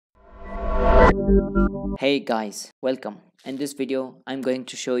Hey guys, welcome. In this video, I'm going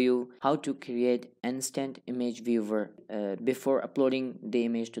to show you how to create instant image viewer. Before uploading the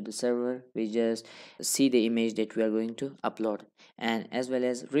image to the server, we just see the image that we are going to upload, and as well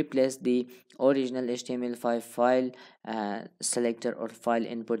as replace the original HTML5 file selector or file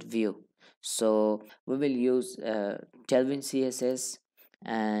input view. So we will use Tailwind CSS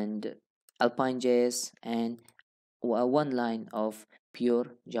and AlpineJS and one line of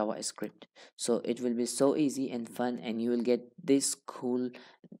pure JavaScript. So it will be so easy and fun, and you will get this cool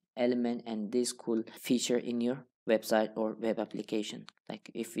element and this cool feature in your website or web application.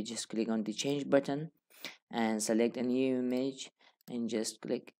 Like if we just click on the change button and select a new image and just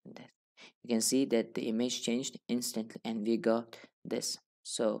click that, you can see that the image changed instantly and we got this.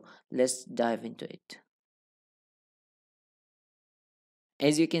 So let's dive into it.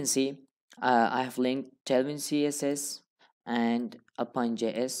 As you can see, I have linked Tailwind CSS and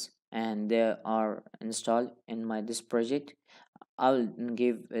AlpineJS, and they are installed in my this project. I'll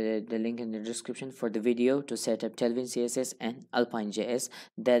give the link in the description for the video to set up Tailwind CSS and AlpineJS.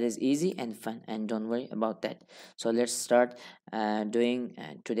 That is easy and fun, and don't worry about that. So let's start doing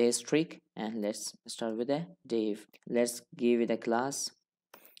today's trick, and let's start with a div. Let's give it a class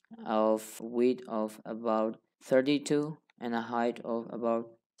of width of about 32 and a height of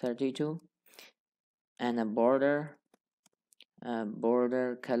about 32 and a border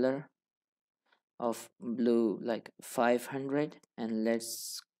color of blue like 500, and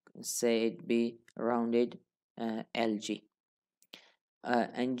let's say it be rounded LG,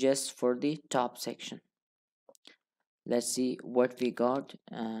 and just for the top section, let's see what we got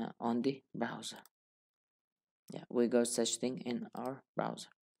on the browser. Yeah, we got such thing in our browser.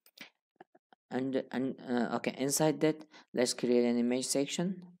 And okay, inside that, let's create an image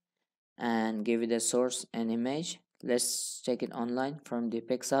section and give it a source and image. Let's take it online from the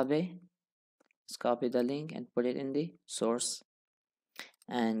Pixabay. Let's copy the link and put it in the source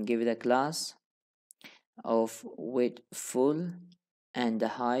and give it a class of width full and the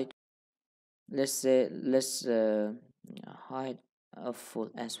height, let's say height of full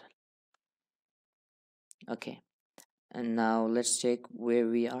as well. Okay, and now let's check where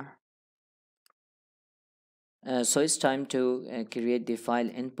we are. So it's time to create the file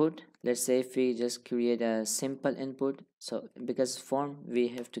input. Let's say if we just create a simple input, so because form, we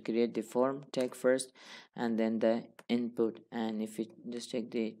have to create the form tag first and then the input. And if we just take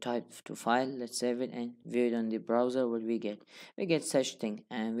the type to file, let's save it and view it on the browser, what we get such thing,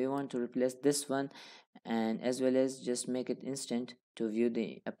 and we want to replace this one, and as well as just make it instant to view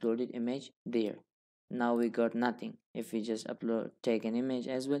the uploaded image there. Now we got nothing. If we just take an image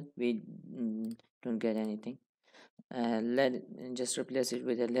as well, we don't get anything. Let just replace it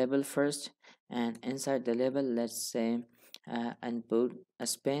with a label first, and inside the label, let's say and put a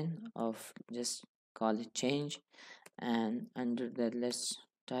span of, just call it change, and under that let's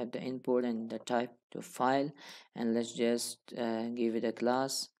type the input and the type to file, and let's just give it a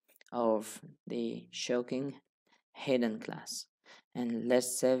class of the shocking hidden class, and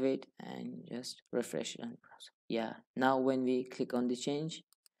let's save it and just refresh it on the browser. Yeah, now when we click on the change,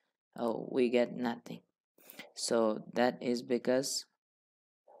 oh, we get nothing. So that is because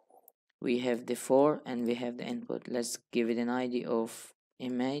we have the for and we have the input. Let's give it an ID of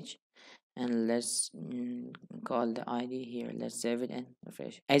image, and let's call the ID here. Let's save it and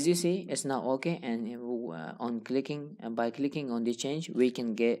refresh. As you see, it's now okay, and on clicking by clicking on the change, we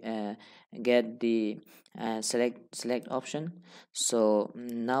can get the select option. So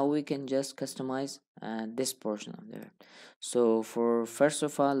now we can just customize this portion of there. So for first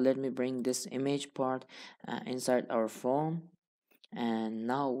of all, let me bring this image part inside our form, and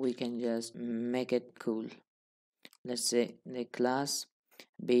now we can just make it cool. Let's say the class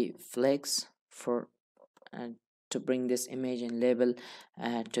be flex for to bring this image and label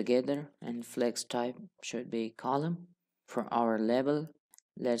together, and flex type should be column. For our label,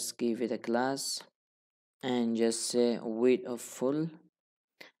 let's give it a class and just say width of full,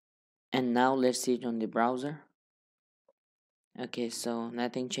 and now let's see it on the browser. Okay, so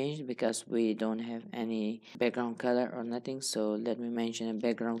nothing changed because we don't have any background color or nothing. So let me mention a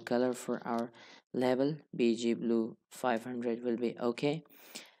background color for our label. BG blue 500 will be okay.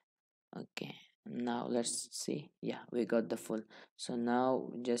 Okay, now let's see. Yeah, we got the full. So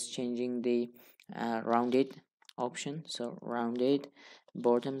now just changing the rounded option. So rounded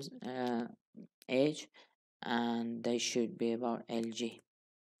bottom edge, and they should be about LG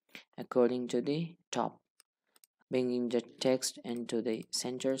according to the top. Bringing the text into the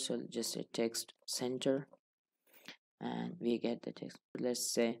center, so just a text center, and we get the text.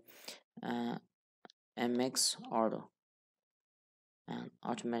 Let's say MX auto, and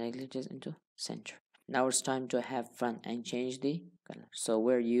automatically it is into center. Now it's time to have fun and change the color. So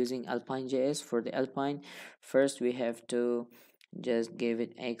we're using AlpineJS. For the Alpine, first we have to just give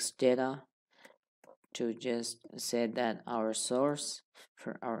it X data to just say that our source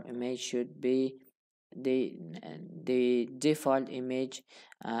for our image should be the the default image.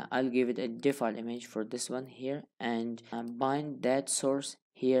 I'll give it a default image for this one here, and bind that source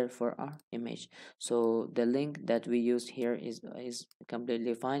here for our image. So the link that we used here is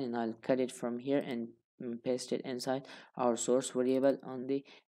completely fine, and I'll cut it from here and paste it inside our source variable on the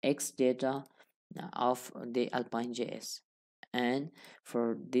X data of the AlpineJS. And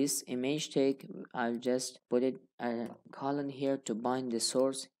for this image tag, I'll just put it a colon here to bind the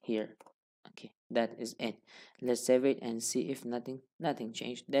source here. Okay, that is it. Let's save it and see if nothing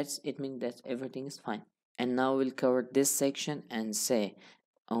changed. That's it, means that everything is fine. And now we'll cover this section and say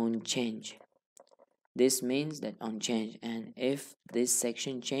on change. This means that on change, and if this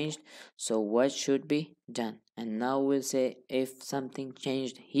section changed, so what should be done. And now we'll say if something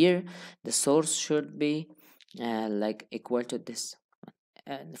changed here, the source should be like equal to this.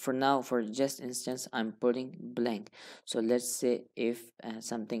 And for now, for just instance, I'm putting blank. So let's say if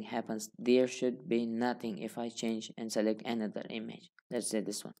something happens, there should be nothing if I change and select another image. Let's say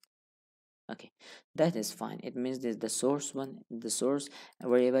this one. Okay, that is fine. It means that the source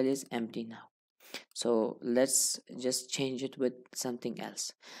variable is empty now. So let's just change it with something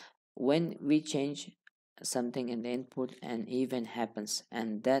else. When we change something in the input, an event happens,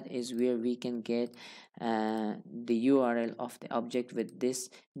 and that is where we can get the URL of the object with this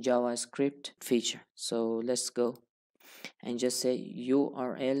JavaScript feature. So let's go and just say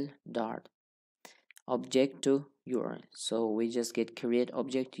URL dot object to URL. So we just get create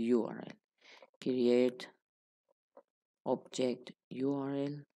object URL, create object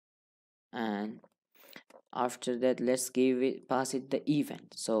URL, and after that let's pass it the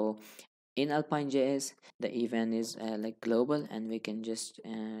event. So in AlpineJS, the event is like global, and we can just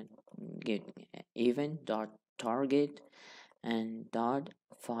get event dot target and dot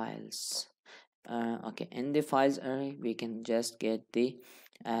files. Okay, in the files array we can just get the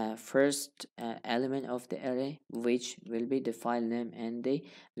first element of the array, which will be the file name and the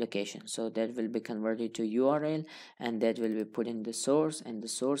location. So that will be converted to URL, and that will be put in the source, and the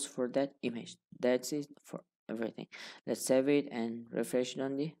source for that image. That's it for everything. Let's save it and refresh it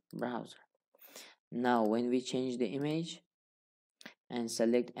on the browser. Now when we change the image and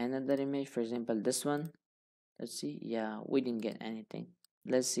select another image, for example this one, let's see, yeah, we didn't get anything.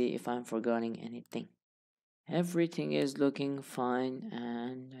 Let's see if I'm forgetting anything. Everything is looking fine,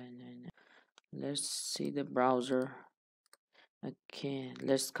 and let's see the browser. Okay,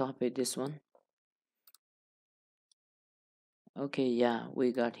 let's copy this one. Okay, yeah,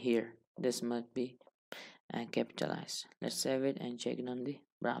 we got here. This must be capitalized. Let's save it and check it on the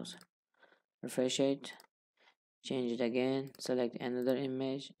browser. Refresh it, change it again, select another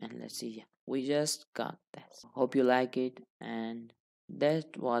image, and let's see. Yeah, we just got this. Hope you like it, and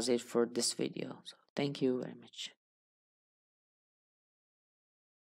that was it for this video. So thank you very much.